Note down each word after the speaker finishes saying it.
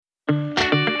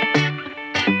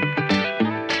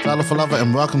Talafalava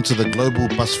and welcome to the Global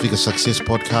Bus Figure Success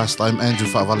Podcast. I'm Andrew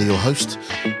Fa'avali, your host.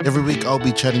 Every week I'll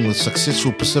be chatting with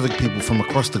successful Pacific people from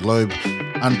across the globe,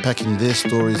 unpacking their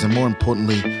stories and more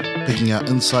importantly, picking out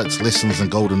insights, lessons and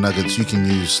golden nuggets you can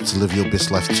use to live your best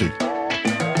life too.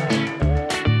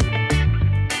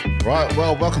 Right,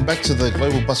 well, welcome back to the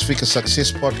Global Bus Figure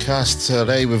Success Podcast.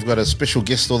 Today we've got a special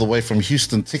guest all the way from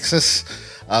Houston, Texas,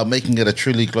 making it a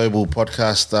truly global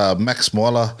podcast, Max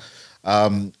Moala.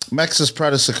 Max's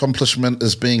proudest accomplishment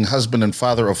is being husband and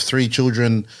father of 3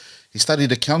 children. He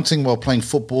studied accounting while playing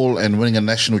football and winning a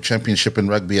national championship in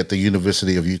rugby at the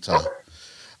University of Utah.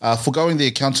 Foregoing the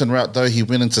accountant route, though, he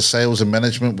went into sales and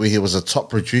management where he was a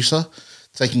top producer,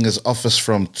 taking his office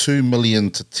from 2 million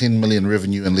to 10 million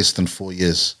revenue in less than 4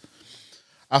 years.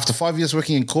 After 5 years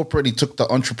working in corporate, he took the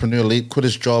entrepreneur leap, quit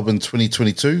his job in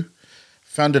 2022,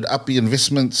 founded Uppy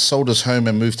Investments, sold his home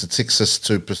and moved to Texas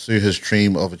to pursue his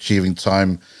dream of achieving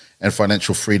time and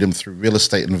financial freedom through real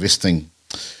estate investing.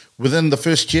 Within the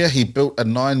first year, he built a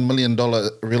 $9 million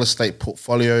real estate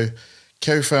portfolio,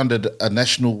 co-founded a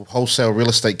national wholesale real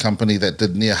estate company that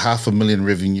did near $500,000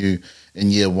 revenue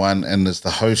in year one, and is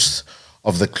the host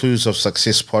of the Clues of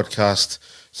Success podcast.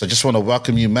 So I just want to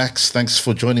welcome you, Max. Thanks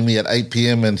for joining me at 8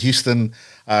 p.m. in Houston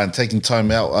and taking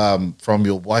time out from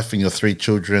your wife and your 3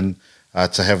 children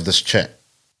to have this chat.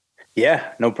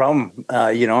 Yeah, no problem.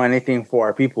 Anything for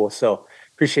our people. So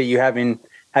appreciate you having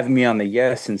me on the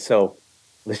guest. And so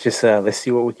let's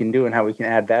see what we can do and how we can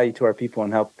add value to our people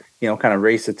and help, kind of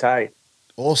raise the tide.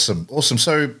 Awesome.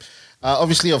 So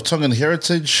obviously of Tongan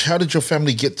heritage, how did your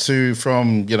family get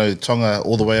from Tonga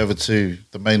all the way over to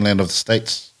the mainland of the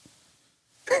States?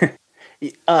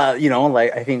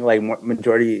 I think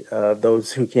majority of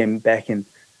those who came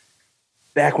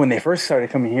back when they first started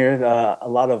coming here, a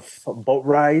lot of boat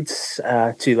rides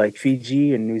to like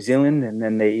Fiji and New Zealand, and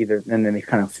then they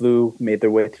kind of made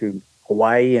their way through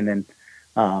Hawaii, and then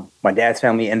my dad's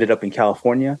family ended up in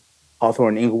California,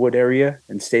 Hawthorne, Inglewood area,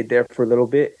 and stayed there for a little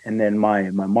bit. And then my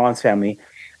mom's family,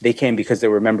 they came because they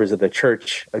were members of the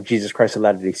Church of Jesus Christ of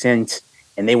Latter-day Saints,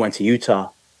 and they went to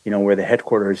Utah, where the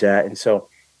headquarters at, and so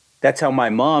that's how my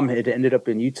mom had ended up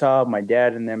in Utah. My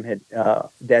dad and them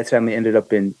dad's family ended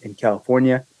up in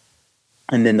California.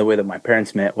 And then the way that my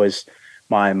parents met was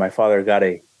my father got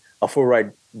a full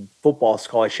ride football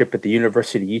scholarship at the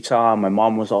University of Utah. My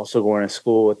mom was also going to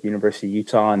school at the University of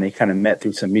Utah, and they kind of met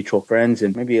through some mutual friends.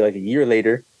 And maybe like a year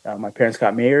later, my parents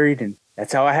got married, and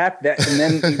that's how it happened.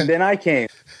 And then I came.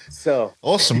 So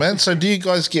awesome, man. So do you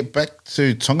guys get back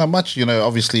to Tonga much?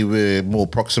 Obviously we're more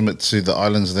proximate to the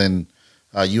islands than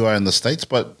you are in the States,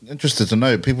 but interested to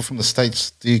know, people from the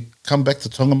States, do you come back to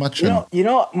Tonga much?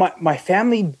 My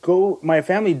family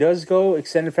does go,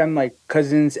 extended family, like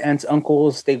cousins, aunts,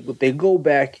 uncles. They go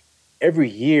back every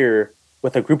year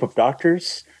with a group of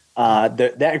doctors.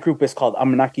 That group is called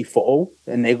Amanaki Fo'o,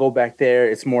 and they go back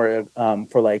there. It's more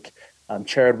for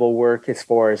charitable work as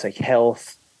far as like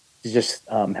health, to just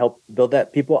help build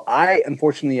that people.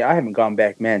 Unfortunately, I haven't gone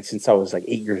back, man, since I was like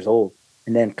 8 years old.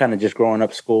 And then kind of just growing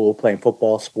up school, playing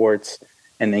football, sports,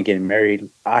 and then getting married.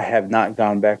 I have not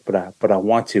gone back, but I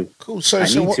want to. Cool. I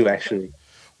need to, actually.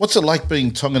 What's it like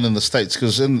being Tongan in the States?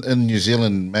 Because in New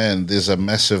Zealand, man, there's a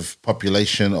massive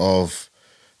population of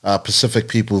Pacific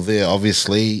people there.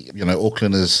 Obviously,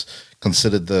 Auckland is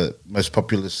considered the most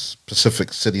populous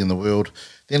Pacific city in the world.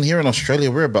 Then here in Australia,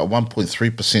 we're about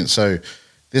 1.3%. So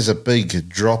there's a big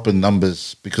drop in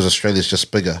numbers because Australia's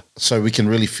just bigger. So we can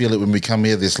really feel it when we come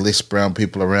here. There's less brown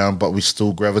people around, but we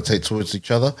still gravitate towards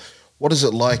each other. What is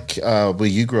it like where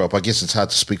you grew up? I guess it's hard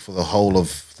to speak for the whole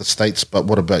of the States, but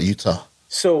what about Utah?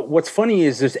 So what's funny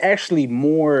is there's actually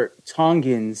more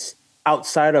Tongans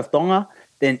outside of Tonga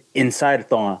than inside of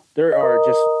Tonga.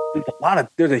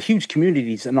 There's a huge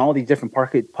communities in all these different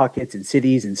pockets and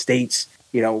cities and states.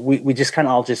 We just kind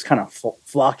of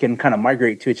flock and kind of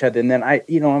migrate to each other. And then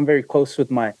I'm very close with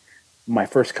my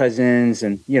first cousins,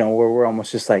 and we're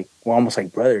almost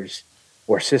like brothers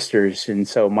or sisters. And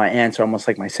so my aunts are almost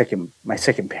like my second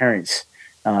parents.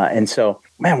 And so,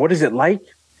 man, what is it like?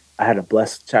 I had a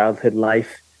blessed childhood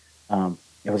life.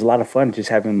 It was a lot of fun just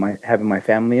having my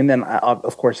family. And then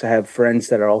of course I have friends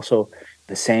that are also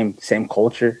the same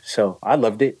culture. So I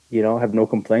loved it, I have no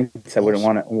complaints. I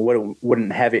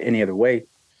wouldn't have it any other way.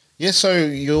 Yeah, so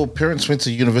your parents went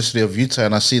to University of Utah,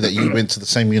 and I see that you went to the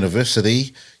same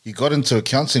university. You got into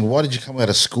accounting. Why did you come out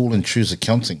of school and choose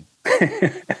accounting?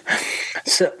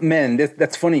 So, man,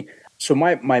 that's funny. So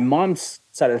my mom's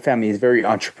side of the family is very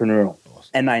entrepreneurial. Awesome.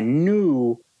 And I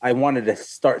knew I wanted to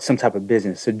start some type of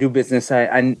business, to do business.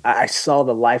 I saw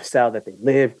the lifestyle that they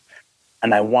lived,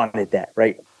 and I wanted that,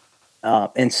 right?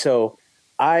 And so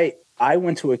I I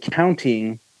went to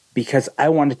accounting because I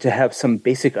wanted to have some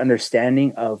basic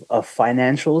understanding of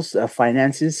financials, of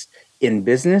finances in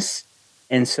business.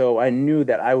 And so I knew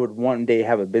that I would one day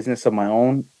have a business of my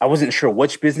own. I wasn't sure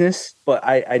which business, but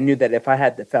I knew that if I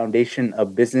had the foundation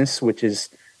of business, which is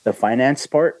the finance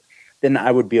part, then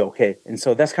I would be okay. And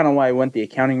so that's kind of why I went the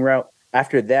accounting route.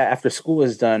 After that, after school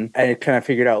was done, I kind of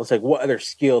figured out, it's like, what other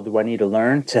skill do I need to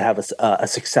learn to have a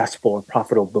successful or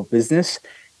profitable business?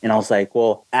 And I was like,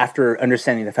 well, after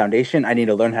understanding the foundation, I need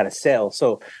to learn how to sell.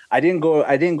 So I didn't go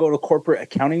to corporate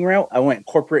accounting route. I went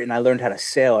corporate and I learned how to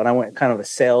sell. And I went kind of a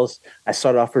sales. I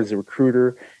started off as a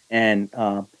recruiter, and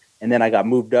then I got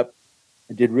moved up.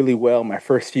 I did really well my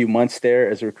first few months there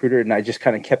as a recruiter, and I just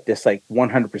kind of kept this like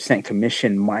 100%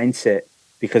 commission mindset,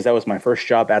 because that was my first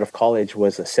job out of college,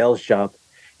 was a sales job.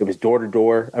 It was door to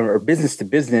door or business to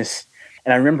business.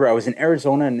 And I remember I was in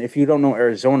Arizona, and if you don't know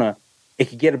Arizona, it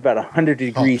could get about 100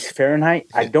 degrees Fahrenheit.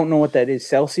 Yeah. I don't know what that is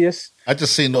Celsius. I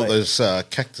just seen all those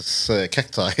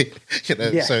cacti,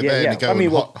 Yeah, so they're only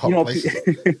go in hot places.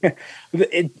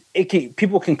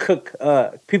 People can cook.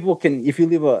 If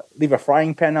you leave a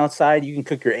frying pan outside, you can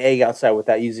cook your egg outside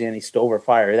without using any stove or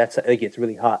fire. It gets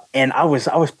really hot. And I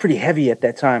was pretty heavy at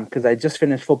that time because I just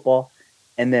finished football,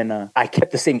 and then I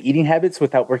kept the same eating habits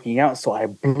without working out, so I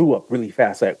blew up really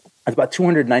fast. I was about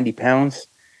 290 pounds.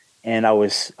 And I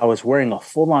was wearing a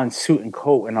full-on suit and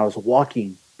coat, and I was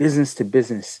walking business to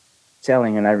business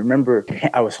selling. And I remember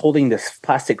I was holding this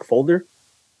plastic folder,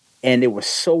 and it was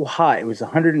so hot. It was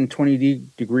 120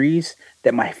 degrees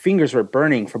that my fingers were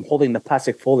burning from holding the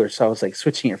plastic folder. So I was like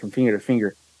switching it from finger to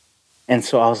finger. And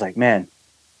so I was like, man,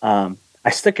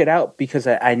 I stuck it out because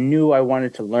I knew I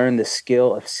wanted to learn the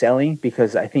skill of selling,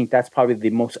 because I think that's probably the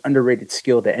most underrated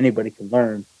skill that anybody can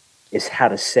learn, is how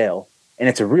to sell. And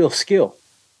it's a real skill.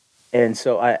 And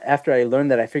so after I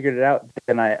learned that, I figured it out.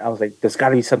 Then I was like, there's got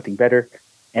to be something better.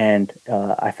 And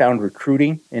I found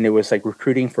recruiting, and it was like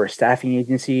recruiting for a staffing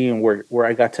agency, and where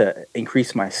I got to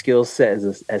increase my skill set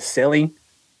as selling.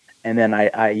 And then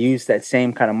I used that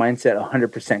same kind of mindset,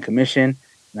 100% commission.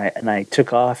 And I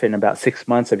took off. In about 6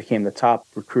 months, I became the top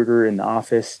recruiter in the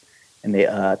office, and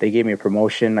they gave me a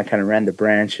promotion. I kind of ran the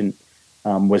branch, and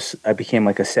I became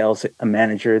like a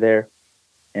manager there.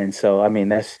 And so, I mean,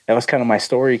 that was kind of my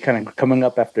story, kind of coming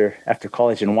up after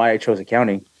college, and why I chose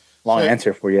accounting. Long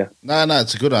answer for you. No,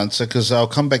 it's a good answer, because I'll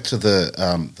come back to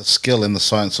the skill and the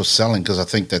science of selling, because I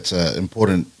think that's an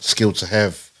important skill to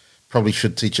have. Probably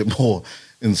should teach it more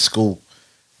in school.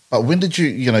 But when did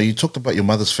you talked about your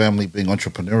mother's family being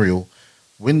entrepreneurial.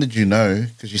 When did you know,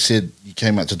 because you said you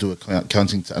came out to do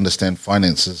accounting to understand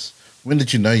finances, when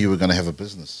did you know you were going to have a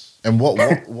business? And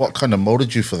what kind of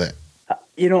molded you for that?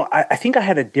 I think I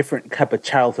had a different type of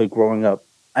childhood growing up.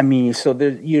 I mean, so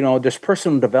there's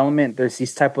personal development. There's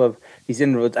these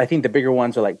inroads. I think the bigger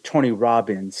ones are like Tony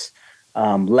Robbins,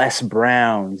 Les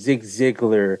Brown, Zig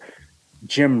Ziglar,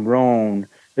 Jim Rohn.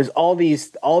 There's all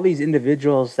these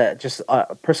individuals that just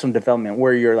personal development,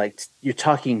 where you're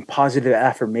talking positive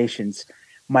affirmations.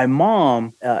 My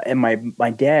mom and my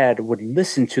dad would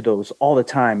listen to those all the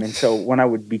time. And so when I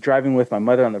would be driving with my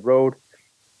mother on the road,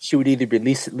 she would either be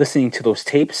listening to those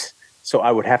tapes, so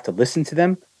I would have to listen to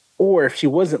them, or if she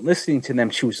wasn't listening to them,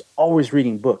 she was always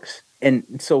reading books.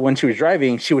 And so when she was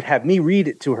driving, she would have me read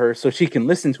it to her so she can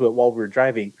listen to it while we were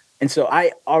driving. And so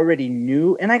I already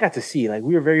knew, and I got to see, like,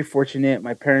 we were very fortunate.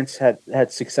 My parents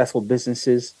had successful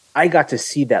businesses. I got to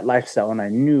see that lifestyle, and I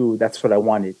knew that's what I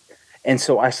wanted. And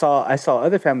so I saw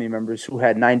other family members who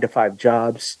had 9-to-5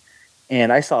 jobs,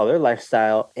 and I saw their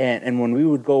lifestyle. And when we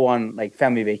would go on like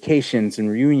family vacations and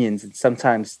reunions, and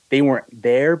sometimes they weren't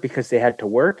there because they had to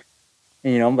work.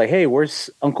 And, I'm like, hey, where's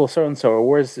Uncle so-and-so? Or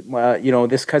where's,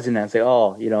 this cousin? And I say,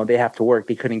 oh, they have to work.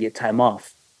 They couldn't get time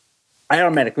off. I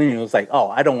automatically knew. It was like, oh,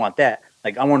 I don't want that.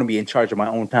 Like, I want to be in charge of my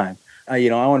own time. I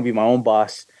want to be my own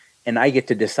boss, and I get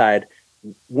to decide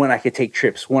when I could take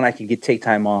trips, when I could take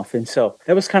time off. And so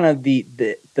that was kind of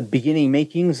the beginning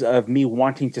makings of me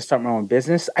wanting to start my own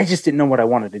business. I just didn't know what I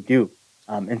wanted to do.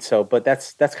 But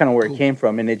that's kind of where it came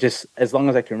from. And it just, as long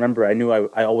as I can remember, I knew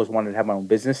I always wanted to have my own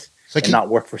business and not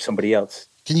work for somebody else.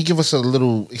 Can you give us a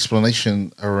little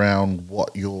explanation around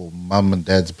what your mum and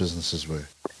dad's businesses were?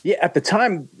 Yeah, at the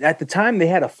time they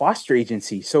had a foster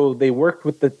agency. So they worked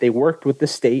with the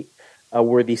state.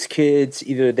 Where these kids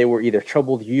they were either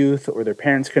troubled youth, or their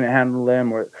parents couldn't handle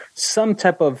them, or some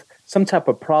type of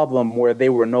problem where they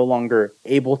were no longer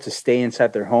able to stay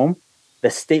inside their home. The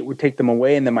state would take them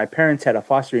away, and then my parents had a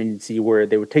foster agency where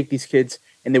they would take these kids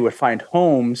and they would find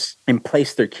homes and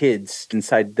place their kids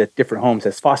inside the different homes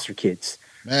as foster kids.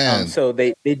 Man. So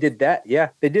they did that. Yeah,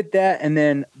 they did that. And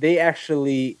then they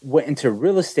actually went into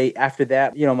real estate after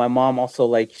that. My mom also,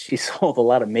 like, she sold a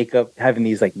lot of makeup, having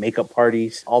these like makeup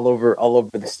parties all over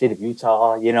the state of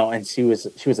Utah, and she was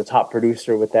a top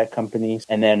producer with that company.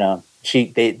 And then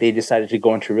they decided to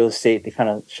go into real estate. They kind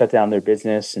of shut down their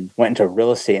business and went into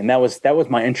real estate. And that was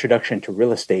my introduction to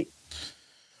real estate.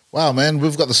 Wow, man,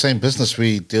 we've got the same business.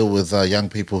 We deal with young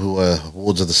people who are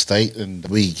wards of the state, and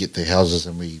we get their houses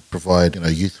and we provide,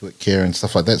 youth work care and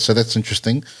stuff like that. So that's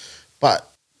interesting.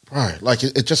 But, bro, like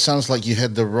it just sounds like you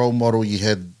had the role model, you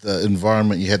had the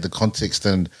environment, you had the context,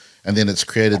 and then it's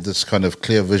created this kind of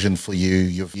clear vision for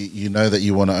you. You know that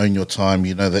you want to own your time.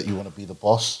 You know that you want to be the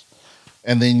boss.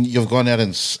 And then you've gone out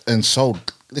and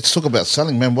sold. Let's talk about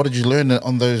selling, man. What did you learn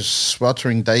on those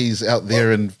sweltering days out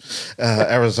there in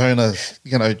Arizona?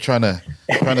 Trying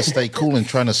to stay cool and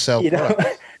trying to sell.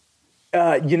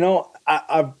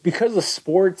 I because of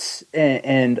sports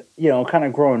and kind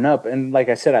of growing up, and like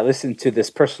I said, I listened to this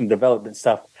personal development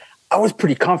stuff. I was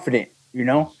pretty confident,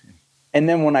 And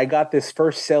then when I got this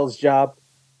first sales job,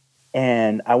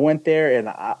 and I went there, and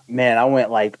I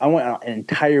went an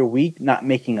entire week not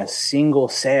making a single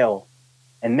sale.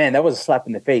 And man, that was a slap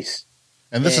in the face.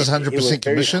 And this is 100%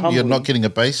 commission? You're not getting a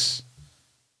base?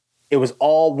 It was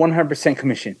all 100%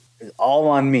 commission. It was all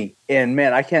on me. And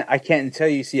man, I can't tell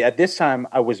you. See, at this time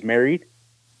I was married.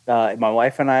 My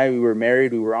wife and I, we were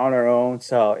married. We were on our own.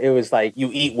 So it was like,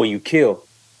 you eat what you kill.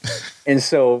 And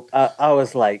so I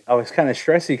was kind of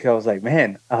stressy because I was like,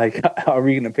 man, how are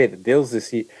we going to pay the bills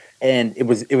this year? And it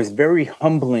was very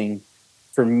humbling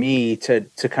for me to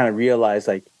kind of realize,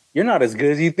 like, you're not as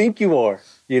good as you think you are,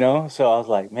 So I was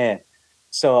like, man.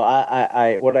 So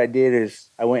I what I did is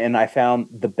I went and I found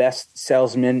the best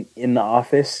salesman in the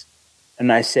office,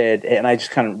 and I said, and I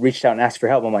just kind of reached out and asked for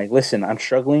help. I'm like, listen, I'm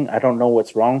struggling. I don't know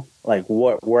what's wrong, like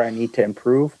where I need to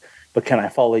improve, but can I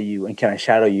follow you and can I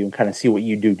shadow you and kind of see what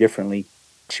you do differently?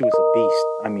 She was a beast.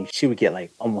 I mean, she would get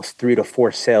like almost 3 to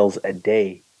 4 sales a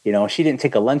day. She didn't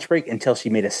take a lunch break until she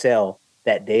made a sale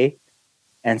that day.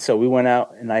 And so we went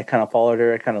out and I kind of followed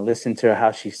her. I kind of listened to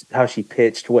how she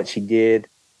pitched, what she did.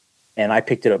 And I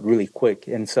picked it up really quick.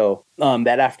 And so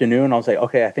that afternoon I was like,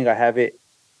 okay, I think I have it.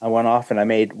 I went off and I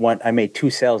made 2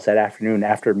 sales that afternoon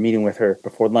after meeting with her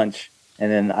before lunch.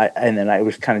 And then I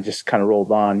was kind of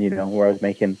rolled on, where I was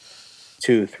making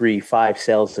 2, 3, 5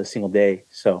 sales a single day.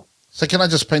 So can I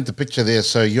just paint the picture there?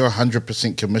 So you're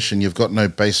 100% commission. You've got no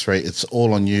base rate. It's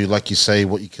all on you. Like you say,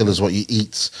 what you kill is what you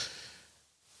eat.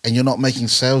 And you're not making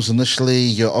sales initially.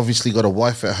 You've obviously got a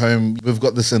wife at home. We've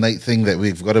got this innate thing that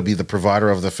we've got to be the provider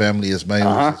of the family as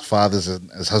males, as fathers,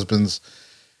 as husbands.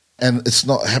 And it's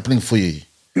not happening for you.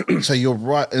 So you're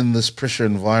right in this pressure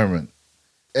environment.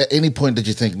 At any point did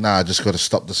you think, nah, I just got to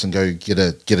stop this and go get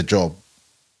a job?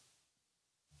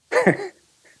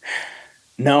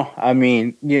 No, I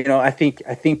mean, I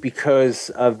think because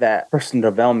of that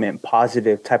personal development,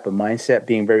 positive type of mindset,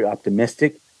 being very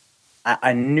optimistic,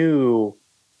 I knew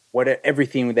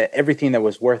everything that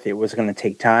was worth it was going to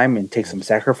take time and take some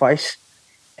sacrifice.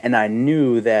 And I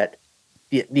knew that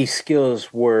these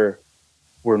skills were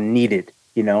needed,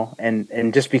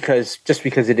 and just because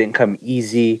it didn't come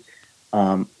easy,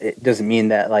 it doesn't mean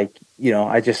that, like,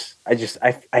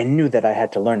 I knew that I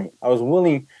had to learn it. I was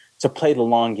willing to play the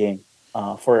long game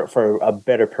for a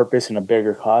better purpose and a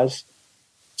bigger cause,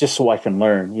 just so I can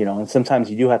learn, and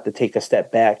sometimes you do have to take a step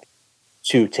back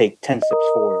to take 10 steps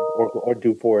forward or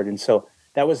do forward. And so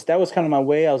that was kind of my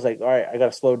way. I was like, all right, I got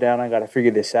to slow down. I got to figure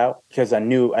this out, because I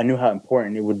knew how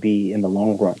important it would be in the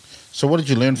long run. So what did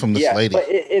you learn from this lady? But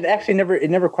it actually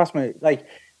never crossed my, like,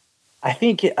 I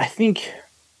think,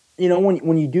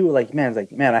 when you do, like, man, it's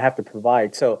like, man, I have to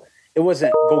provide. So it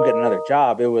wasn't go get another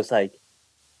job. It was like,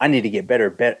 I need to get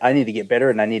better. I need to get better,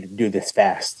 and I need to do this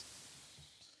fast.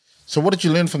 So what did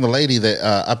you learn from the lady that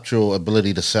upped your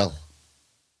ability to sell?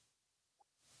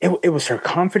 It was her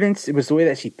confidence. It was the way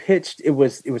that she pitched. It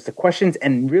was the questions,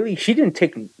 and really, she didn't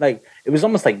take, like, it was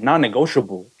almost like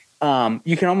non-negotiable.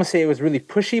 You can almost say it was really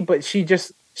pushy, but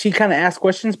she kind of asked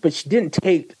questions, but she didn't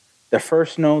take the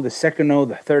first no, the second no,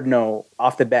 the third no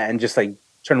off the bat and just like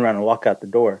turn around and walk out the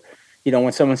door.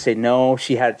 When someone said no,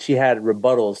 she had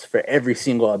rebuttals for every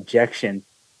single objection,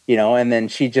 and then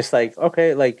she just like,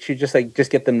 okay, like she just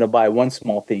get them to buy one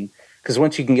small thing. Because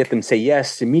once you can get them to say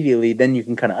yes immediately, then you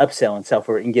can kind of upsell and sell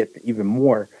for it and get even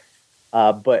more.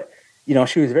 But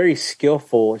she was very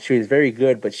skillful. She was very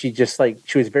good, but she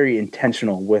was very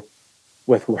intentional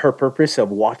with her purpose of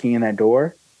walking in that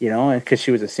door. And because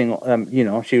she was a single,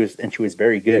 she was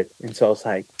very good. And so I was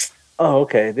like, oh,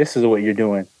 okay, this is what you're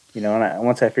doing. And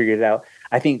once I figured it out,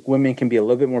 I think women can be a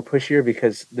little bit more pushier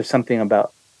because there's something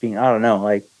about being, I don't know,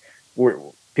 like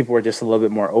people were just a little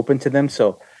bit more open to them.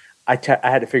 So I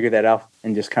had to figure that out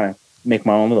and just kind of make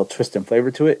my own little twist and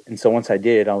flavor to it. And so once I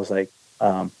did, I was like,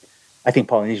 I think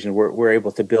Polynesians we're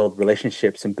able to build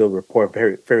relationships and build rapport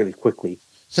fairly quickly.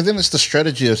 So then it's the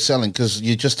strategy of selling, because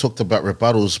you just talked about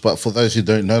rebuttals, but for those who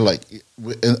don't know, like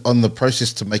on the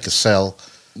process to make a sale,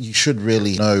 you should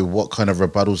really know what kind of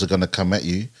rebuttals are going to come at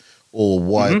you or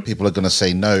why people are going to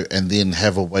say no, and then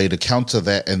have a way to counter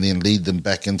that and then lead them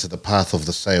back into the path of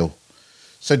the sale.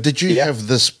 So did you have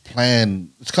this plan?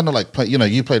 It's kind of like,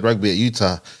 you played rugby at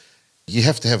Utah. You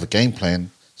have to have a game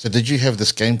plan. So did you have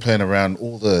this game plan around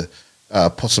all the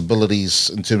possibilities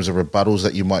in terms of rebuttals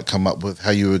that you might come up with,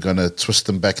 how you were going to twist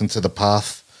them back into the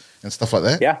path and stuff like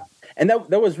that? Yeah. And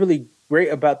that was really great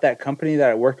about that company that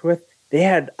I worked with. They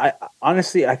had,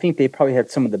 honestly, I think they probably had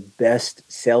some of the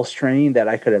best sales training that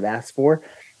I could have asked for,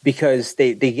 because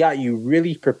they got you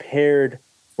really prepared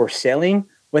for selling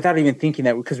without even thinking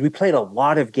that, because we played a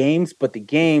lot of games, but the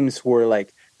games were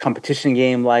like competition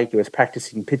game, like it was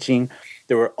practicing pitching.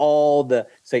 There were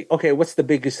it's like, okay, what's the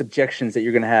biggest objections that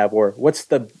you're going to have? Or what's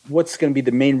going to be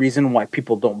the main reason why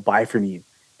people don't buy from you?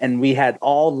 And we had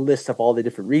all the lists of all the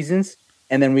different reasons.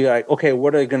 And then we were like, okay,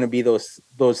 what are going to be those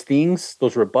things,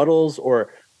 those rebuttals,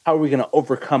 or how are we going to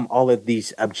overcome all of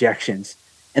these objections?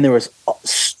 And there was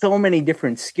so many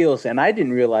different skills. And I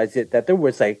didn't realize that there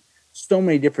was like so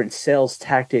many different sales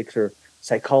tactics or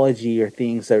psychology or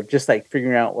things that are just like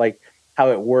figuring out like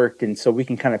how it worked. And so we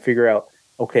can kind of figure out,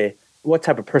 okay, what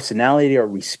type of personality are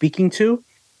we speaking to,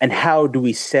 and how do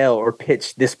we sell or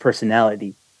pitch this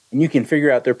personality? And you can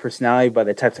figure out their personality by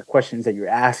the types of questions that you're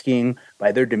asking,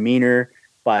 by their demeanor,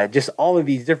 by just all of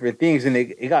these different things. And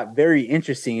it got very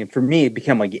interesting. And for me, it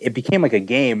became like a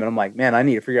game. And I'm like, man, I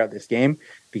need to figure out this game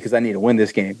because I need to win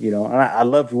this game, And I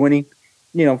loved winning,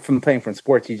 from playing from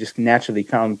sports. You just naturally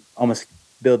kind of almost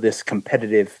build this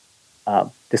competitive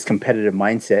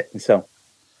mindset. And so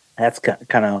that's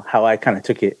kind of how I kind of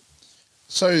took it.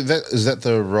 So is that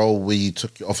the role where you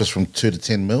took your office from 2 to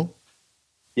 10 mil?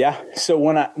 Yeah. So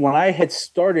when I had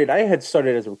started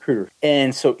as a recruiter.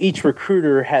 And so each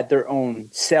recruiter had their own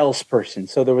salesperson.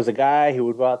 So there was a guy who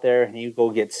would go out there and he would go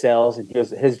get sales, and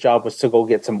his job was to go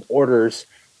get some orders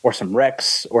or some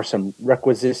recs or some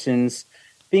requisitions,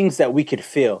 things that we could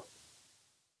fill.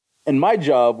 And my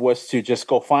job was to just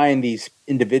go find these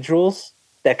individuals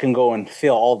that can go and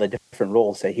fill all the different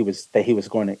roles that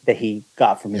he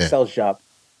got from his sales job.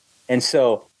 And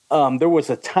so there was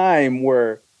a time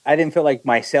where I didn't feel like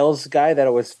my sales guy that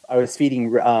I was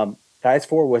feeding guys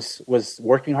for was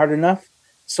working hard enough.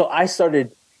 So I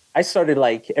started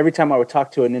like every time I would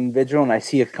talk to an individual and I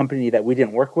see a company that we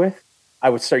didn't work with,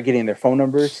 I would start getting their phone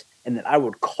numbers, and then I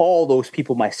would call those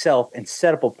people myself and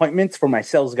set up appointments for my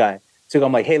sales guy. So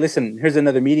I'm like, hey, listen, here's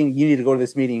another meeting. You need to go to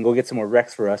this meeting and go get some more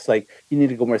recs for us. Like, you need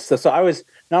to go more stuff. So I was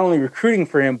not only recruiting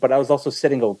for him, but I was also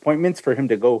setting up appointments for him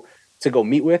to go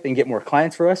meet with and get more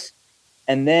clients for us.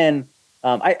 And then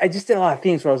I just did a lot of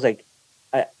things where I was like,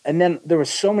 and then there were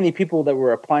so many people that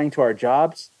were applying to our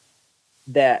jobs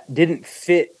that didn't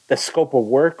fit the scope of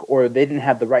work, or they didn't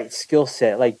have the right skill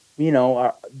set. Like,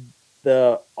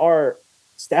 our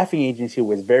staffing agency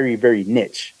was very, very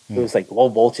niche. It was like low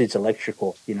voltage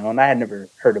electrical, and I had never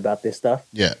heard about this stuff.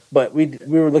 Yeah. But we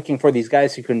were looking for these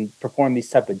guys who can perform these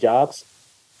type of jobs.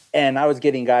 And I was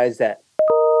getting guys that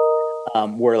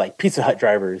were like Pizza Hut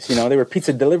drivers, they were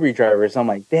pizza delivery drivers. I'm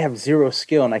like, they have zero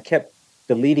skill. And I kept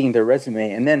deleting their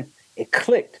resume. And then it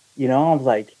clicked, I was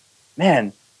like,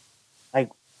 man, like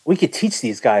we could teach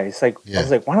these guys. Like, I was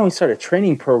like, why don't we start a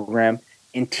training program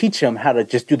and teach them how to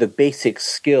just do the basic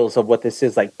skills of what this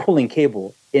is, like pulling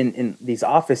cable. In these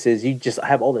offices, you just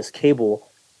have all this cable,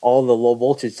 all the low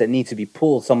voltage that needs to be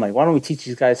pulled. So I'm like, why don't we teach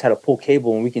these guys how to pull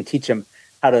cable, and we can teach them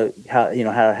how to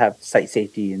have site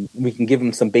safety, and we can give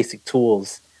them some basic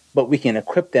tools, but we can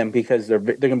equip them because they're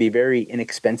going to be very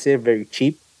inexpensive, very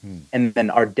cheap. And then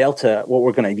our delta, what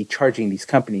we're going to be charging these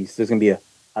companies, there's going to be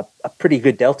a pretty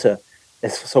good delta,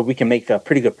 so we can make a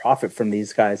pretty good profit from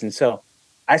these guys. And so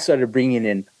I started bringing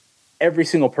in every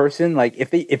single person. Like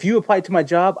if you applied to my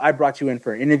job, I brought you in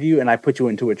for an interview and I put you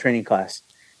into a training class.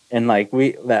 And like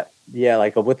within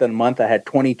a month I had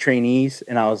 20 trainees,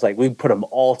 and I was like, we put them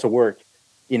all to work,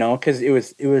 because it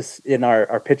was in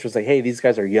our pitch was like, hey, these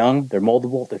guys are young, they're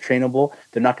moldable, they're trainable,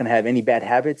 they're not going to have any bad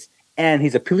habits. And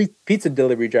he's a pizza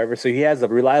delivery driver, so he has a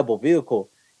reliable vehicle,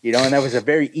 and that was a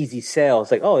very easy sale. It's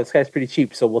like, oh, this guy's pretty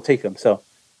cheap, so we'll take him. So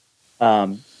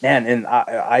and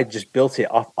I just built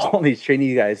it off all these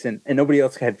trainee guys, and nobody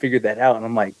else had figured that out. And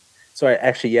I'm like, so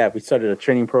we started a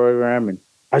training program, and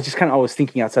I was just kind of always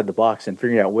thinking outside the box and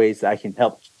figuring out ways that I can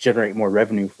help generate more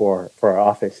revenue for our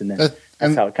office. And then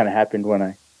that's how it kind of happened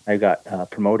when I got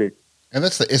promoted. And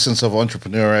that's the essence of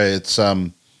entrepreneur.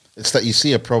 It's that you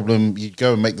see a problem, you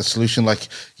go and make the solution. Like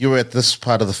you were at this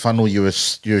part of the funnel, you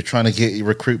were trying to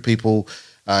recruit people.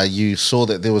 You saw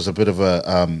that there was a bit of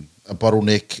a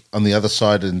bottleneck on the other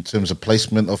side in terms of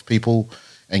placement of people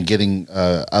and getting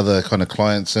other kind of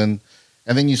clients in.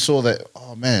 And then you saw that,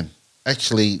 oh man,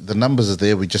 actually the numbers are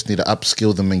there. We just need to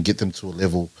upskill them and get them to a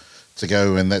level to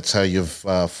go. And that's how you've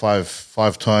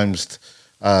five times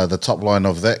the top line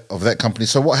of that company.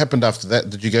 So what happened after that?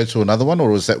 Did you go to another one, or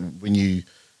was that when you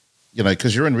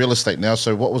because you're in real estate now?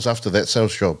 So what was after that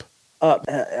sales job? I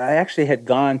actually had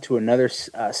gone to another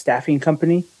staffing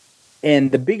company.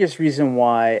 And the biggest reason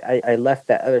why I left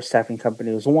that other staffing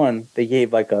company was, one, they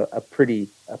gave like a pretty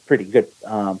good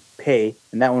pay,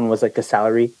 and that one was like a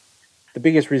salary. The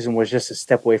biggest reason was just a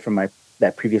step away from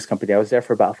that previous company. I was there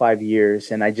for about 5 years,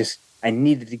 and I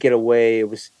needed to get away. It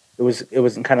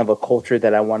wasn't kind of a culture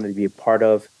that I wanted to be a part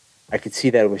of. I could see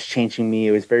that it was changing me.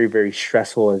 It was very, very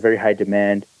stressful. It was very high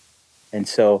demand. And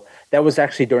so that was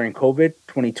actually during COVID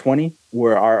 2020,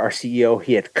 where our CEO,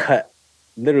 he had cut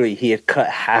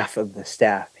half of the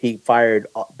staff. He fired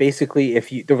basically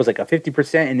there was like a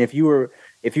 50%, and if you were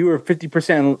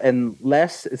 50% and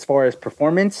less as far as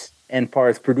performance and as far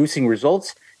as producing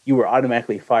results, you were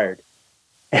automatically fired.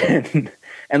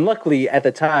 And luckily at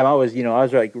the time I was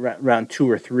like around 2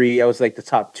 or 3. I was like the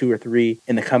top 2 or 3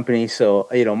 in the company, so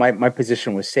my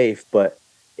position was safe, but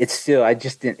it's still, it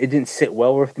didn't sit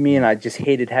well with me, and I just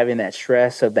hated having that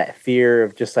stress of that fear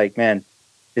of just like, man,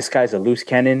 this guy's a loose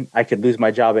cannon. I could lose my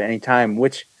job at any time,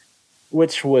 which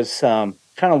was kind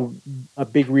of a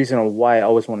big reason of why I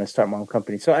always wanted to start my own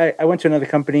company. So I went to another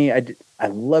company. I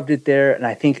loved it there, and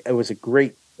I think it was a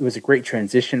great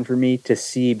transition for me to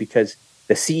see, because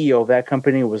the CEO of that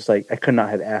company was like, I could not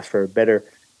have asked for a better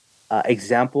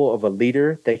example of a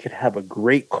leader that could have a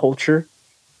great culture,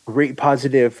 great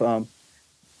positive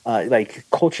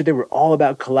culture. They were all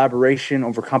about collaboration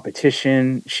over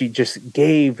competition. She just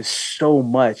gave so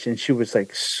much, and she was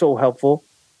like so helpful.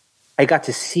 I got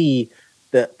to see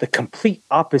the complete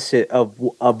opposite of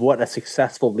what a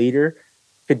successful leader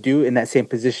could do in that same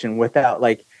position, without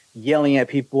like yelling at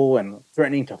people and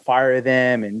threatening to fire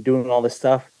them and doing all this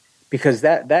stuff. Because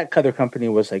that other company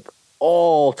was like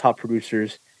all top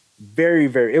producers, very,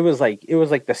 very. It was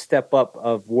like the step up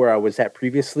of where I was at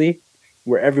previously,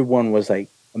 where everyone was like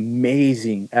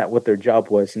amazing at what their job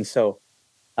was. And so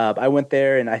I went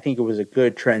there, and I think it was a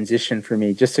good transition for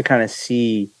me just to kind of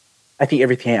see. I think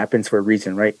everything happens for a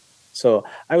reason, right? So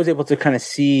I was able to kind of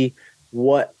see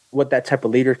what that type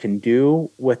of leader can do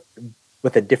with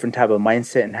a different type of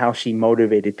mindset, and how she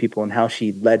motivated people and how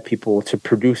she led people to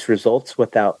produce results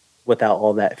without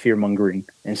all that fear mongering.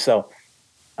 And so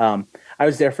I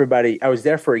was there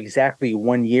for exactly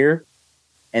 1 year,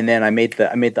 and then I made the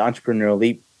entrepreneurial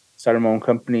leap. Started my own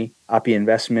company, Api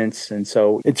Investments, and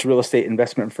so it's a real estate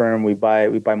investment firm. We buy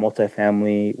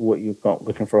multifamily, what you call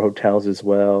looking for hotels as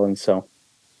well, and so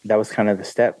that was kind of the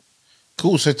step.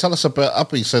 Cool. So tell us about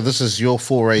Api. So this is your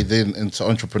foray then into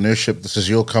entrepreneurship. This is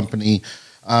your company.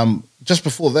 Just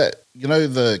before that,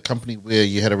 the company where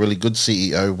you had a really good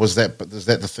CEO, is that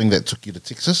the thing that took you to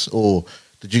Texas, or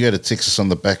did you go to Texas on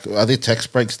the back? Are there tax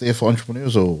breaks there for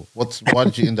entrepreneurs, or why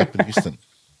did you end up in Houston?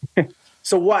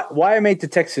 So why I made to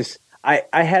Texas,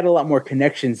 I had a lot more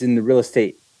connections in the real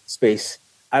estate space.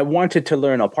 I wanted to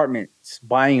learn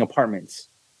buying apartments.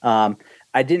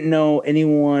 I didn't know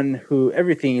anyone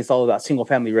everything is all about single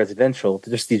family residential,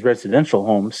 just these residential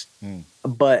homes.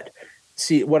 But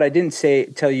see, what I didn't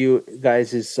tell you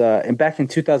guys is, and back in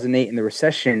 2008 in the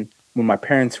recession, when my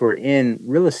parents were in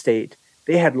real estate,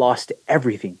 they had lost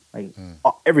everything,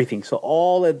 everything. So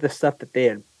all of the stuff that they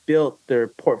had built, their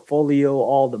portfolio,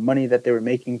 all the money that they were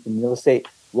making from real estate,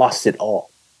 lost it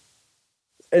all.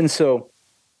 And so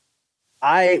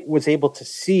I was able to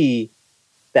see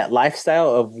that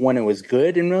lifestyle of when it was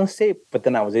good in real estate, but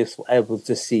then I was able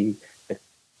to see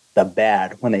the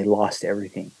bad when they lost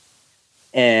everything.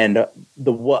 And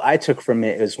what I took from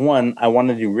it is, one, I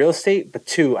wanted to do real estate, but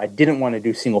two, I didn't want to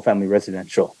do single family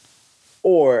residential.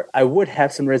 Or I would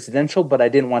have some residential, but I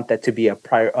didn't want that to be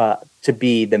to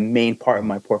be the main part of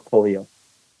my portfolio.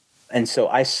 And so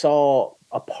I saw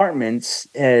apartments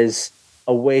as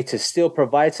a way to still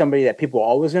provide somebody that people are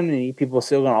always going to need. People are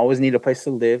still going to always need a place to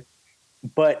live,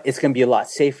 but it's going to be a lot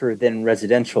safer than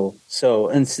residential. So,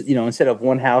 instead of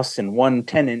one house and one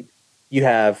tenant, you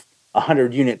have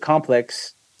 100-unit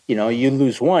complex. You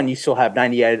lose one, you still have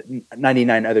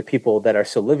 99 other people that are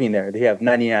still living there. They have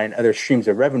 99 other streams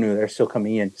of revenue that are still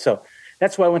coming in. So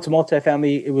that's why I went to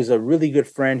multifamily. It was a really good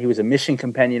friend. He was a mission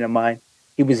companion of mine.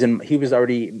 He was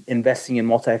already investing in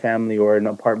multifamily or in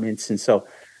apartments, and so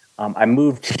I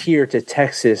moved here to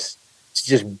Texas to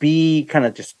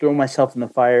just throw myself in the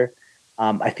fire.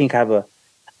 I think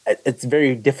it's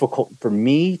very difficult for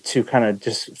me to kind of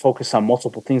just focus on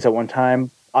multiple things at one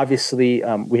time. Obviously,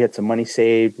 we had some money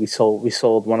saved. We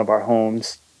sold one of our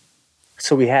homes,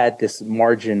 so we had this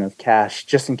margin of cash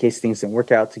just in case things didn't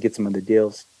work out to get some other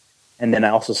deals. And then I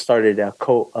also started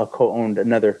co-owned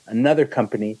another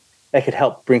company that could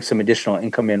help bring some additional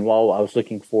income in while I was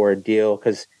looking for a deal,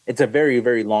 because it's a very,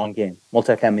 very long game.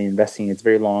 Multifamily investing, it's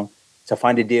very long to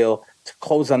find a deal, to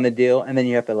close on the deal, and then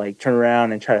you have to like turn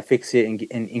around and try to fix it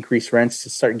and increase rents to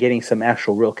start getting some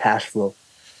actual real cash flow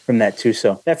from that too.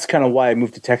 So that's kind of why I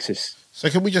moved to Texas. So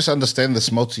can we just understand this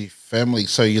multifamily?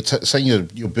 So you're saying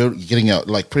you're getting out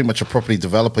like pretty much a property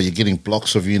developer. You're getting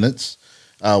blocks of units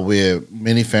where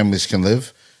many families can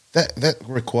live. That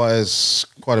requires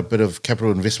quite a bit of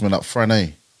capital investment up front, eh?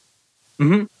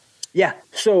 Mm-hmm. Yeah.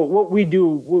 So what we do,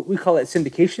 we call it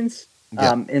syndications.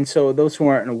 Yeah. And so those who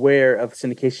aren't aware of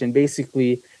syndication,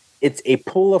 basically it's a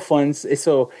pool of funds.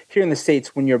 So here in the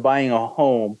States, when you're buying a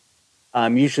home,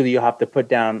 usually you'll have to put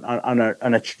down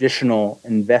on a traditional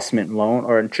investment loan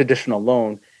or a traditional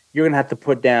loan, you're going to have to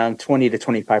put down 20 to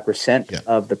 25%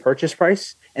 of the purchase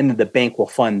price, and then the bank will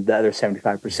fund the other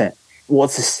 75%. Well,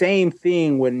 it's the same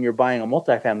thing when you're buying a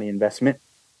multifamily investment.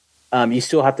 You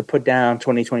still have to put down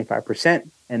 20, 25%,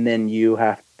 and then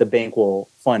the bank will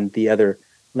lend the other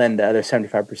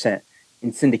 75%.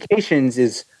 In syndications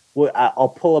is I'll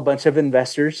pull a bunch of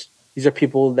investors. These are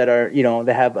people that are,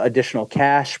 they have additional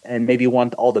cash and maybe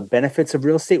want all the benefits of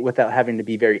real estate without having to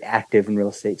be very active in real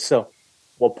estate. So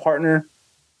we'll partner.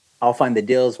 I'll find the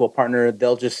deals. We'll partner.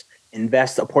 They'll just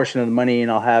invest a portion of the money,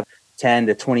 and I'll have 10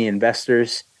 to 20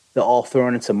 investors. They'll all throw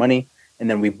in some money, and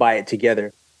then we buy it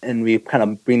together. And we kind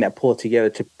of bring that pool together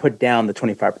to put down the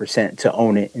 25% to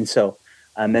own it. And so,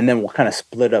 and then we'll kind of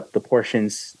split up the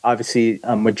portions. Obviously,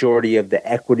 a majority of the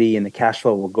equity and the cash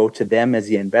flow will go to them as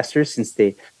the investors, since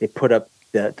they put up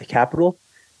the capital.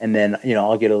 And then,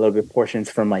 I'll get a little bit portions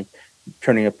from like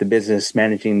turning up the business,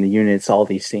 managing the units, all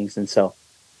these things. And so,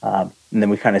 and then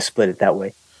we kind of split it that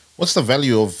way. What's the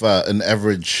value of an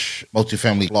average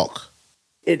multifamily block?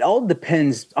 It all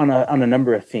depends on a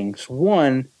number of things.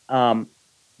 One,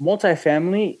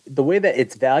 multifamily, the way that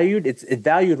it's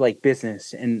valued like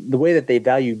business, and the way that they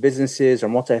value businesses or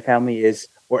multifamily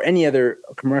or any other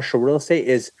commercial real estate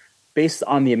is based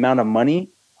on the amount of money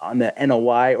on the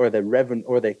NOI or the revenue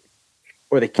or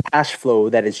the cash flow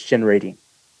that it's generating.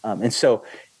 And so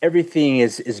everything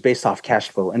is based off cash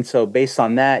flow. And so based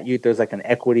on that, there's like an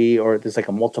equity or there's like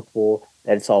a multiple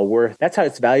that it's all worth. That's how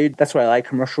it's valued. That's why I like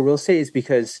commercial real estate, is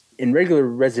because in regular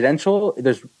residential,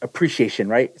 there's appreciation,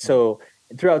 right? So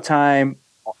throughout time,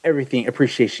 everything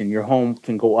appreciation. Your home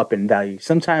can go up in value.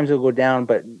 Sometimes it'll go down,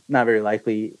 but not very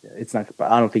likely. It's not.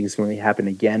 I don't think it's going to happen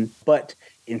again. But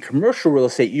in commercial real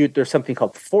estate, there's something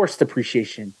called forced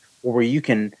appreciation, where you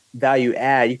can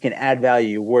you can add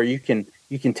value, where you can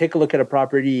take a look at a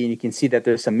property and you can see that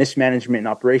there's some mismanagement in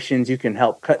operations. You can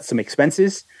help cut some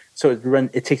expenses, so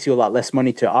it takes you a lot less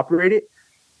money to operate it.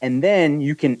 And then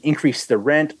you can increase the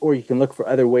rent, or you can look for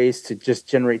other ways to just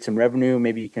generate some revenue.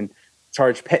 Maybe you can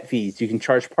charge pet fees. You can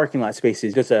charge parking lot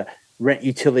spaces. There's a rent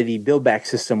utility bill back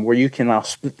system where you can now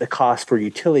split the cost for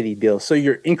utility bills. So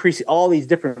you're increasing all these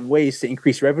different ways to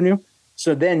increase revenue.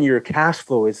 So then your cash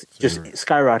flow is just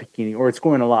skyrocketing, or it's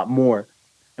going a lot more.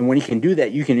 And when you can do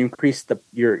that, you can increase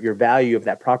your value of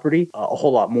that property a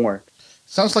whole lot more.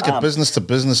 Sounds like a business to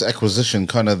business acquisition,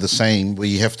 kind of the same, where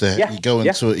you have to you go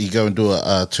into it, you go and do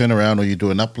a turnaround, or you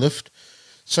do an uplift.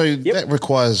 So that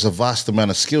requires a vast amount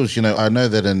of skills. I know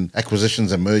that in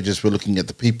acquisitions and mergers, we're looking at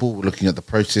the people, we're looking at the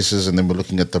processes, and then we're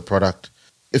looking at the product.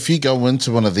 If you go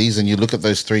into one of these and you look at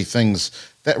those three things,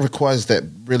 that requires that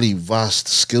really vast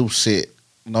skill set,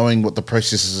 knowing what the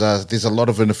processes are. There's a lot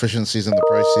of inefficiencies in the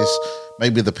process.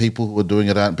 Maybe the people who are doing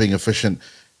it aren't being efficient.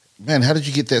 Man, how did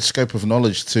you get that scope of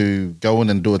knowledge to go in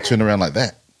and do a turnaround like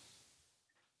that?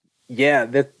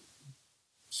 Yeah,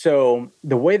 so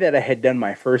the way that I had done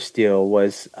my first deal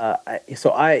was,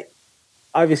 I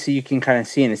obviously you can kind of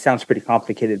see, and it sounds pretty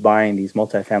complicated buying these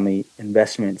multifamily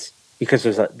investments, because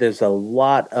there's a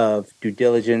lot of due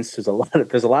diligence. There's a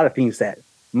lot of things that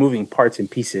moving parts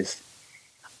and pieces.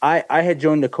 I had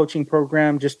joined the coaching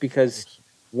program just because,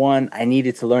 one, I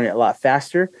needed to learn it a lot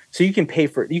faster. So you can pay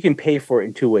for it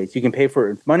in two ways. You can pay for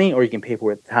it with money, or you can pay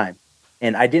for it with time.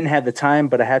 And I didn't have the time,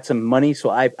 but I had some money, so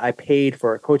I paid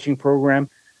for a coaching program.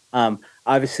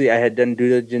 Obviously, I had done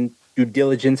due due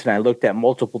diligence and I looked at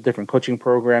multiple different coaching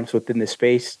programs within the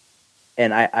space.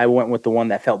 And I went with the one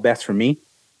that felt best for me.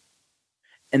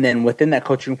 And then within that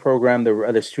coaching program, there were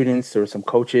other students, there were some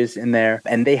coaches in there,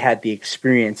 and they had the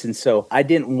experience. And so I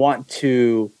didn't want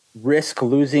to risk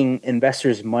losing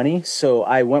investors' money. So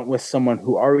I went with someone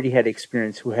who already had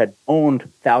experience, who had owned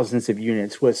thousands of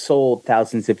units, who had sold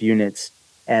thousands of units,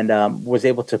 and was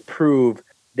able to prove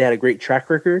they had a great track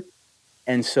record.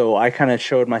 And so I kind of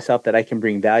showed myself that I can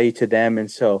bring value to them. And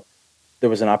so there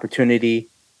was an opportunity.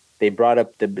 They brought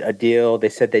up a deal. They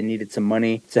said they needed some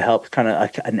money to help, kind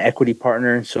of an equity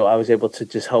partner. So I was able to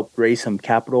just help raise some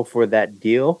capital for that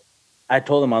deal. I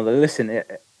told them, I was like, listen,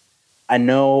 I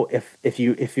know if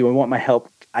you want my help,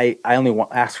 I only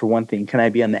ask for one thing. Can I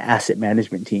be on the asset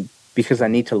management team? Because I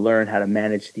need to learn how to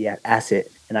manage the asset.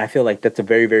 And I feel like that's a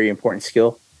very, very important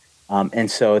skill.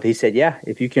 And so he said, yeah,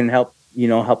 if you can help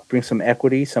bring some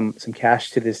equity, some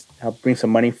cash to this, help bring some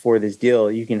money for this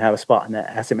deal, you can have a spot on that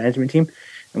asset management team.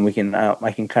 And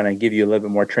I can kind of give you a little bit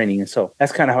more training. And so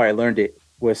that's kind of how I learned it,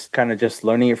 was kind of just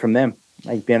learning it from them,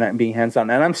 like being hands-on.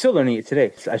 And I'm still learning it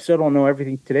today. I still don't know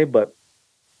everything today, but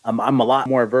I'm a lot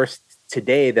more versed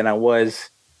today than I was.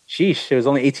 It was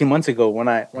only 18 months ago when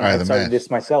I started this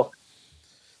myself.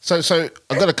 So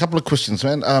I've got a couple of questions,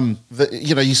 man.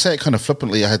 You say it kind of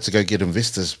flippantly, I had to go get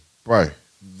investors. Bro,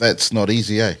 that's not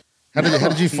easy, eh? How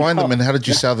did you find them, and how did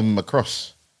you sell them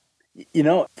across?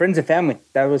 Friends and family.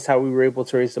 That was how we were able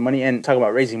to raise the money. And talk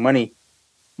about raising money.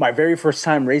 My very first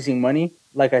time raising money,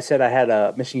 like I said, I had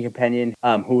a mission companion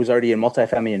who was already in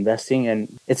multifamily investing.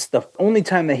 And it's the only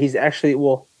time that he's actually,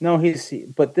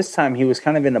 but this time he was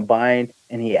kind of in a bind.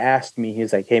 And he asked me, he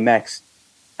was like, hey, Max,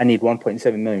 I need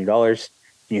 $1.7 million.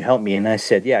 Can you help me? And I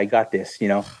said, yeah, I got this.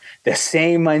 The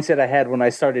same mindset I had when I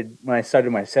started my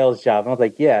sales job. And I was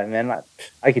like, yeah, man,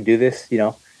 I could do this,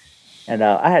 And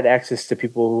I had access to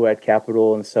people who had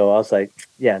capital. And so I was like,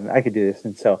 yeah, I could do this.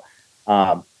 And so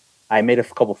I made a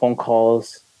couple phone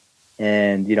calls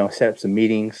and, set up some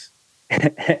meetings.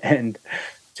 And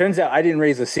turns out I didn't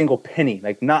raise a single penny,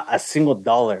 like not a single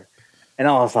dollar. And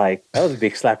I was like, that was a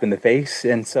big slap in the face.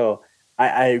 And so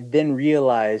I then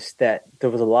realized that there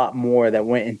was a lot more that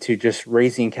went into just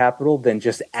raising capital than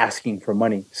just asking for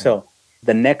money. So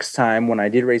the next time when I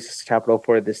did raise this capital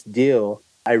for this deal,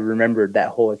 I remembered that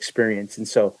whole experience. And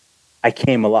so I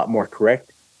came a lot more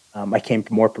correct. I came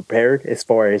more prepared as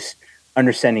far as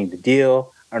understanding the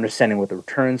deal, understanding what the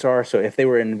returns are. So if they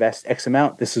were to invest X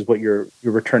amount, this is what your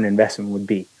return investment would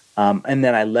be. And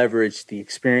then I leveraged the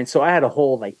experience. So I had a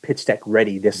whole pitch deck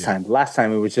ready this time. Last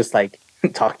time it was just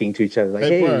talking to each other,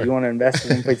 hey, you want to invest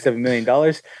 $1.7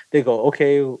 million? They go,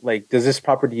 okay, does this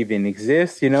property even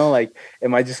exist?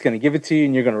 Am I just going to give it to you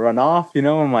and you're going to run off?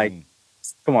 I'm like,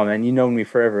 come on, man, you know me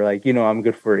forever. I'm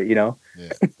good for it, Yeah.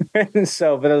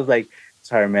 But I was like,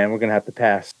 sorry, man, we're going to have to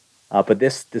pass. But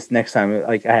this next time,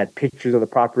 I had pictures of the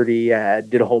property. I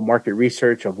did a whole market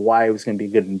research of why it was going to be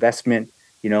a good investment.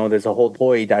 There's a whole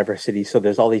employee diversity. So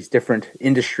there's all these different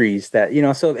industries that,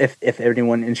 so if any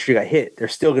one industry got hit, they're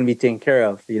still going to be taken care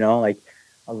of,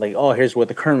 oh, here's what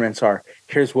the current rents are.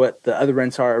 Here's what the other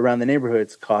rents are around the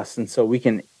neighborhood's costs. And so we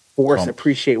can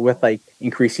appreciate with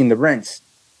increasing the rents,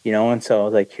 and so I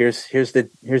was like, here's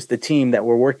the team that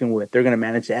we're working with. They're going to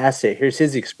manage the asset. Here's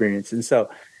his experience. And so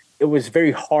it was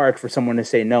very hard for someone to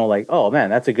say no, oh man,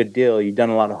 that's a good deal. You've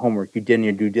done a lot of homework. You did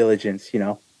your due diligence,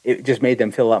 It just made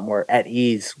them feel a lot more at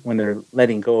ease when they're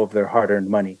letting go of their hard-earned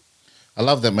money. I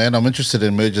love that, man. I'm interested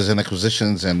in mergers and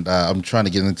acquisitions, and I'm trying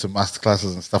to get into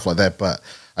masterclasses and stuff like that. But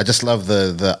I just love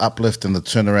the uplift and the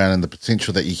turnaround and the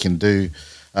potential that you can do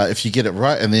if you get it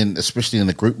right. And then especially in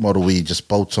the group model where you just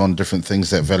bolt on different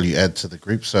things that value add to the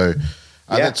group. So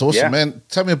that's awesome, man.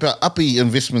 Tell me about Uppy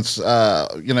Investments. How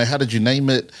did you name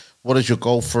it? What is your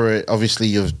goal for it? Obviously,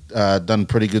 you've done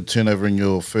pretty good turnover in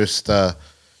your first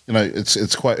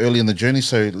it's quite early in the journey,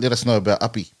 so let us know about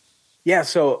Uppy. Yeah,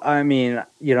 so I mean,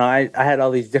 I had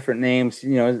all these different names.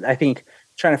 I think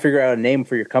trying to figure out a name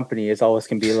for your company is always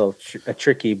can be a little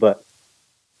tricky, but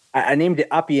I named it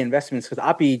Uppy Investments because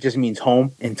Uppy just means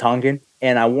home in Tongan,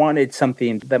 and I wanted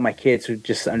something that my kids would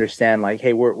just understand,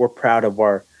 hey, we're proud of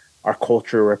our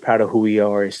culture, we're proud of who we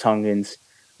are as Tongans.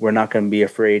 We're not going to be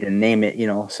afraid and name it.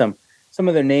 Some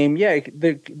other name,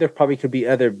 there probably could be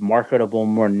other marketable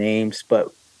more names,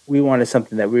 but we wanted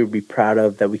something that we would be proud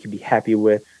of, that we could be happy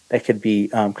with, that could be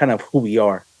kind of who we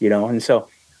are, And so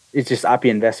it's just Uppy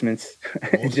Investments.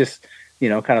 It just,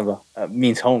 kind of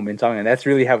means home in Tongan. That's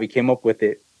really how we came up with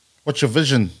it. What's your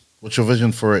vision? What's your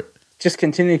vision for it? Just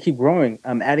continue to keep growing,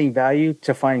 adding value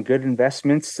to find good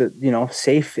investments,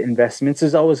 safe investments.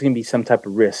 There's always going to be some type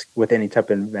of risk with any type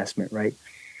of investment, right?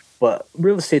 but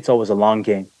real estate's always a long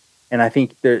game. And I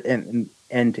think and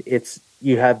it's,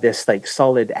 you have this like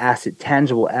solid asset,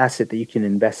 tangible asset that you can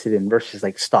invest it in versus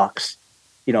like stocks.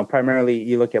 Primarily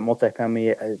you look at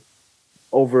multifamily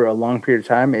over a long period of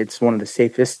time, it's one of the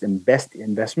safest and best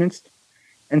investments.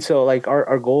 And so like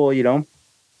our goal, in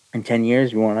 10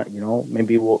 years, we want to,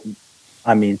 maybe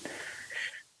I mean,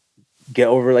 get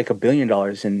over like $1 billion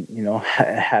and,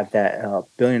 have that $1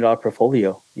 billion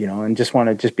portfolio, and just want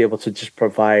to just be able to just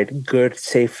provide good,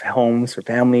 safe homes for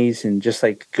families and just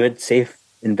like good, safe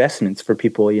investments for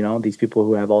people, these people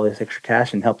who have all this extra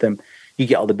cash, and help them, you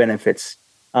get all the benefits.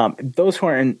 Those who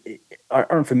aren't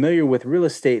familiar with real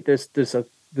estate, here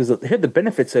the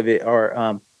benefits of it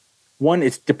are, one,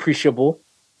 it's depreciable.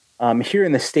 Here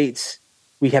in the States,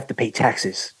 we have to pay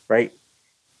taxes, right?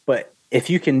 But if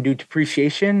you can do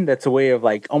depreciation, that's a way of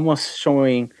like almost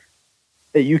showing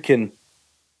that you can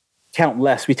count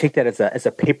less. We take that as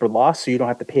a paper loss, so you don't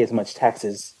have to pay as much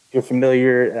taxes. If you're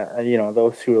familiar,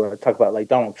 those who talk about like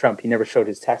Donald Trump, he never showed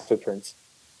his tax returns.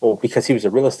 Well, because he was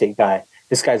a real estate guy.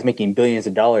 This guy's making billions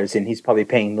of dollars, and he's probably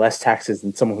paying less taxes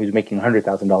than someone who's making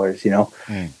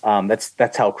 $100,000.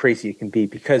 That's how crazy it can be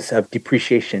because of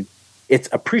depreciation. It's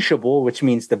appreciable, which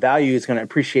means the value is going to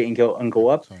appreciate and go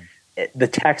up. The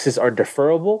taxes are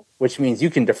deferrable, which means you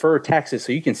can defer taxes,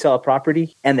 so you can sell a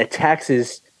property, and the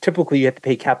taxes, typically you have to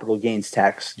pay capital gains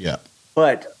tax. Yeah.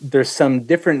 But there's some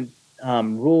different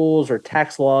rules or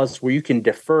tax laws where you can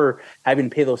defer having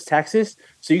to pay those taxes,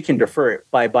 so you can defer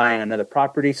it by buying another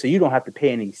property, so you don't have to pay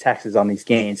any taxes on these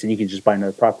gains, and you can just buy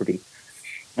another property.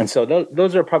 And so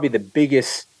those are probably the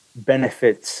biggest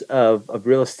benefits of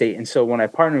real estate. And so when I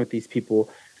partner with these people,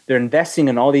 they're investing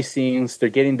in all these things. They're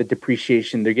getting the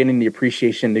depreciation. They're getting the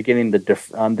appreciation. They're getting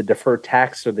the deferred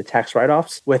tax or the tax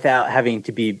write-offs without having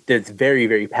to be. It's very,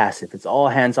 very passive. It's all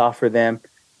hands off for them.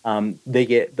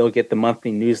 They'll get the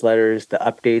monthly newsletters, the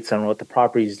updates on what the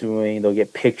property is doing. They'll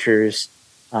get pictures,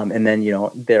 and then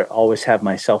they always have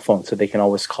my cell phone, so they can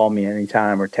always call me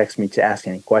anytime or text me to ask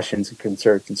any questions and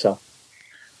concerns. And so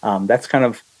that's kind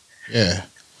of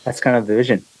the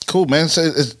vision. Cool, man.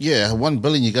 So, $1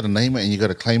 billion, you got to name it and you got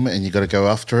to claim it and you got to go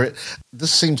after it.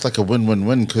 This seems like a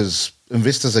win-win-win because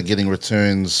investors are getting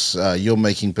returns. You're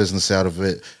making business out of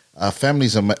it.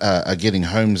 Families are getting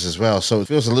homes as well. So it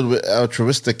feels a little bit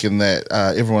altruistic in that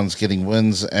everyone's getting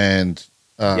wins and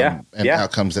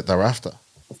outcomes that they're after.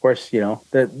 Of course,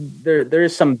 there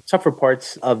is some tougher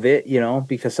parts of it,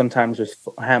 because sometimes there's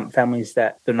families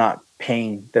that they're not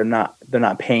paying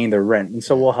their rent, and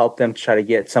so we'll help them try to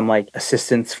get some like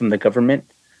assistance from the government.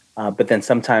 But then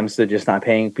sometimes they're just not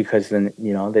paying because then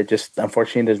they're just,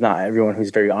 unfortunately, there's not everyone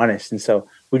who's very honest, and so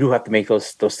we do have to make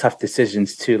those tough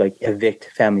decisions to like evict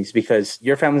families because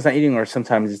your family's not eating, or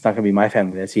sometimes it's not going to be my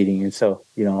family that's eating, and so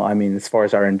as far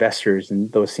as our investors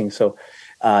and those things, so.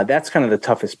 That's kind of the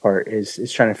toughest part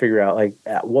is trying to figure out like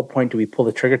at what point do we pull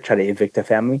the trigger to try to evict a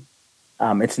family.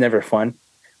 It's never fun,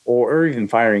 or even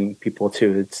firing people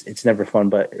too. It's never fun,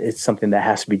 but it's something that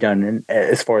has to be done. And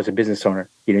as far as a business owner,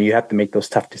 you have to make those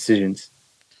tough decisions.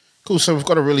 Cool. So we've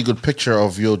got a really good picture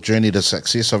of your journey to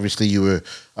success. Obviously, you were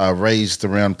raised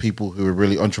around people who were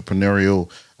really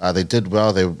entrepreneurial. They did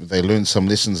well. They learned some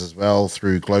lessons as well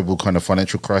through global kind of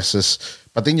financial crisis.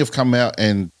 But then you've come out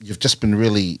and you've just been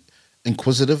really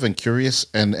inquisitive and curious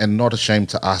and not ashamed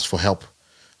to ask for help.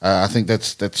 I think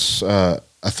that's a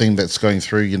thing that's going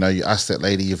through. You asked that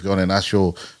lady, you've gone and asked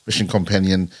your mission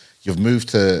companion, you've moved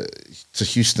to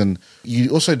Houston.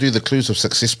 You also do the Clues of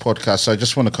Success podcast. So I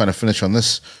just want to kind of finish on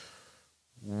this.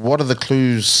 What are the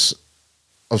clues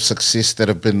of success that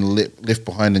have been left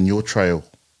behind in your trail?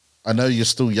 I know you're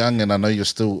still young and I know you're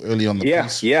still early on the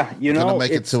piece. Yeah. You're going to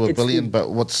make it to $1 billion,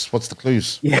 but what's the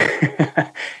clues?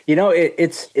 Yeah.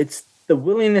 It's the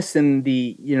willingness and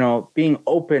the, being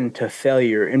open to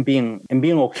failure and being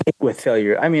okay with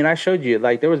failure. I mean, I showed you,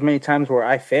 like, there was many times where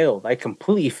I failed. I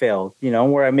completely failed,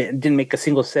 where I didn't make a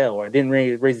single sale or I didn't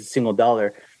raise a single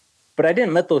dollar. But I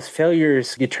didn't let those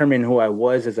failures determine who I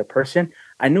was as a person.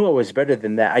 I knew I was better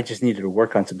than that. I just needed to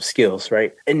work on some skills,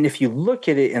 right? And if you look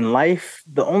at it in life,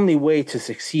 the only way to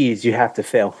succeed is you have to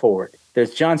fail forward.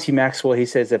 There's John C. Maxwell. He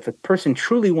says if a person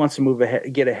truly wants to move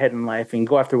ahead, get ahead in life and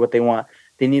go after what they want,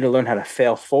 they need to learn how to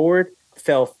fail forward,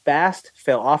 fail fast,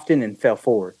 fail often, and fail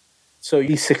forward. So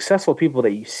these successful people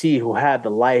that you see who had the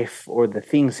life or the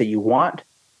things that you want,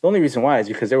 the only reason why is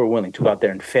because they were willing to go out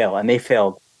there and fail, and they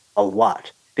failed a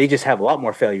lot. They just have a lot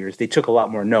more failures. They took a lot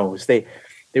more no's. They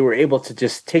were able to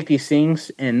just take these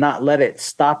things and not let it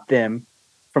stop them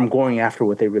from going after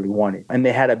what they really wanted. And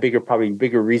they had a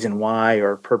bigger reason why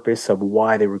or purpose of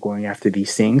why they were going after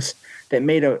these things that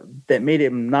made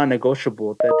it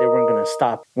non-negotiable that they weren't going to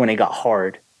stop when it got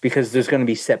hard, because there's going to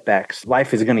be setbacks.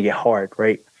 Life is going to get hard,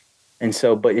 right? And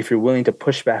so, but if you're willing to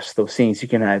push past those things, you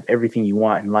can have everything you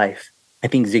want in life. I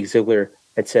think Zig Ziglar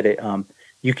had said it.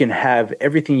 You can have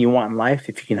everything you want in life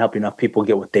if you can help enough people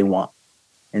get what they want.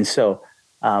 And so,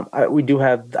 I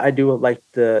do like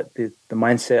the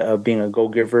mindset of being a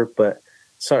go-giver. But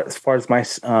as far as my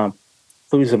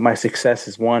clues of my success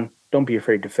is, one, don't be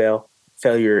afraid to fail.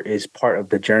 Failure is part of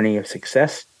the journey of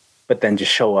success. But then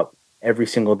just show up every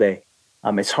single day.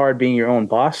 It's hard being your own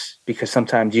boss, because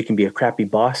sometimes you can be a crappy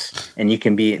boss and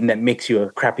that makes you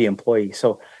a crappy employee.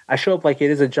 So I show up like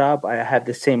it is a job. I have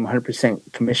the same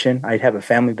 100% commission. I have a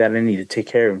family that I need to take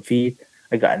care of and feed.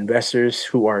 I got investors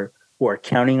who are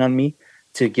counting on me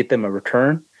to get them a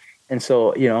return. And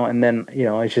so,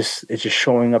 it's just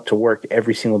showing up to work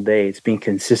every single day. It's being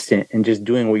consistent and just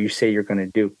doing what you say you're going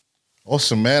to do.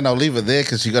 Awesome, man. I'll leave it there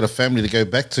because you got a family to go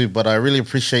back to, but I really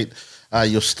appreciate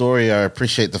your story. I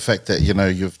appreciate the fact that,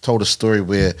 you've told a story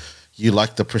where you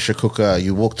like the pressure cooker,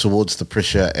 you walk towards the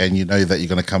pressure, and you know that you're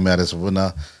going to come out as a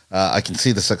winner. I can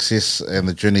see the success and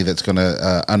the journey that's going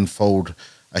to unfold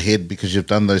ahead, because you've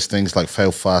done those things like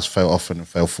fail fast, fail often, and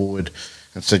fail forward.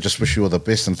 And so just wish you all the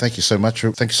best. And thank you so much.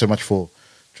 Thank you so much for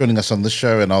joining us on this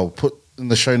show. And I'll put in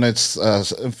the show notes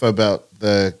info about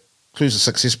the Clues of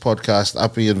Success podcast,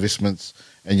 Uppy Investments,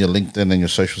 and your LinkedIn and your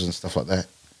socials and stuff like that.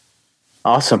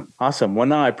 Awesome. Well,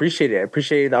 no, I appreciate it. I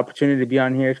appreciate the opportunity to be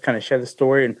on here to kind of share the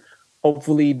story, and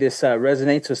hopefully this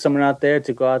resonates with someone out there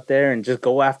to go out there and just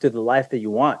go after the life that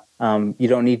you want. You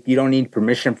don't need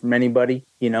permission from anybody.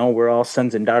 We're all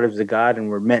sons and daughters of God, and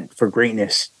we're meant for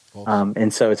greatness. Awesome.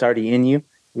 And so it's already in you.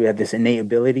 We have this innate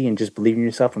ability, and just believe in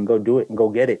yourself and go do it and go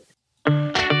get it.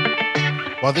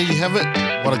 Well, there you have it.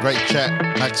 What a great chat.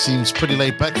 Max seems pretty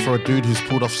laid back for a dude who's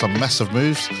pulled off some massive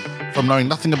moves, from knowing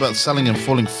nothing about selling and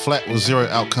falling flat with zero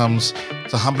outcomes,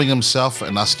 to humbling himself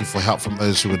and asking for help from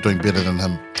those who are doing better than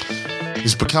him.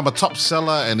 He's become a top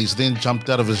seller, and he's then jumped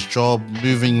out of his job,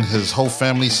 moving his whole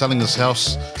family, selling his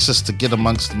house, just to get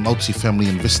amongst multi-family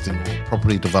investing or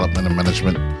property development and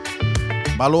management.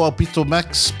 Maloa pito,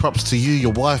 Max. Props to you,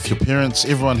 your wife, your parents,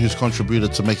 everyone who's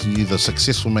contributed to making you the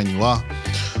successful man you are.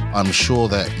 I'm sure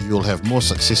that you'll have more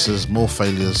successes, more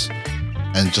failures,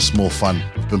 and just more fun.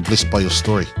 I've been blessed by your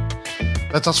story.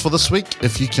 That's us for this week.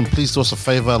 If you can please do us a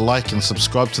favor, like and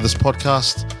subscribe to this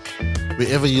podcast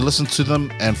wherever you listen to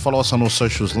them, and follow us on all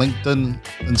socials: LinkedIn,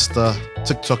 Insta,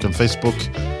 TikTok, and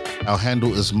Facebook. Our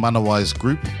handle is Manawise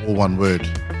Group, all one word.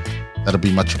 That'll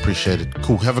be much appreciated.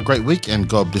 Cool. Have a great week, and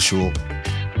God bless you all.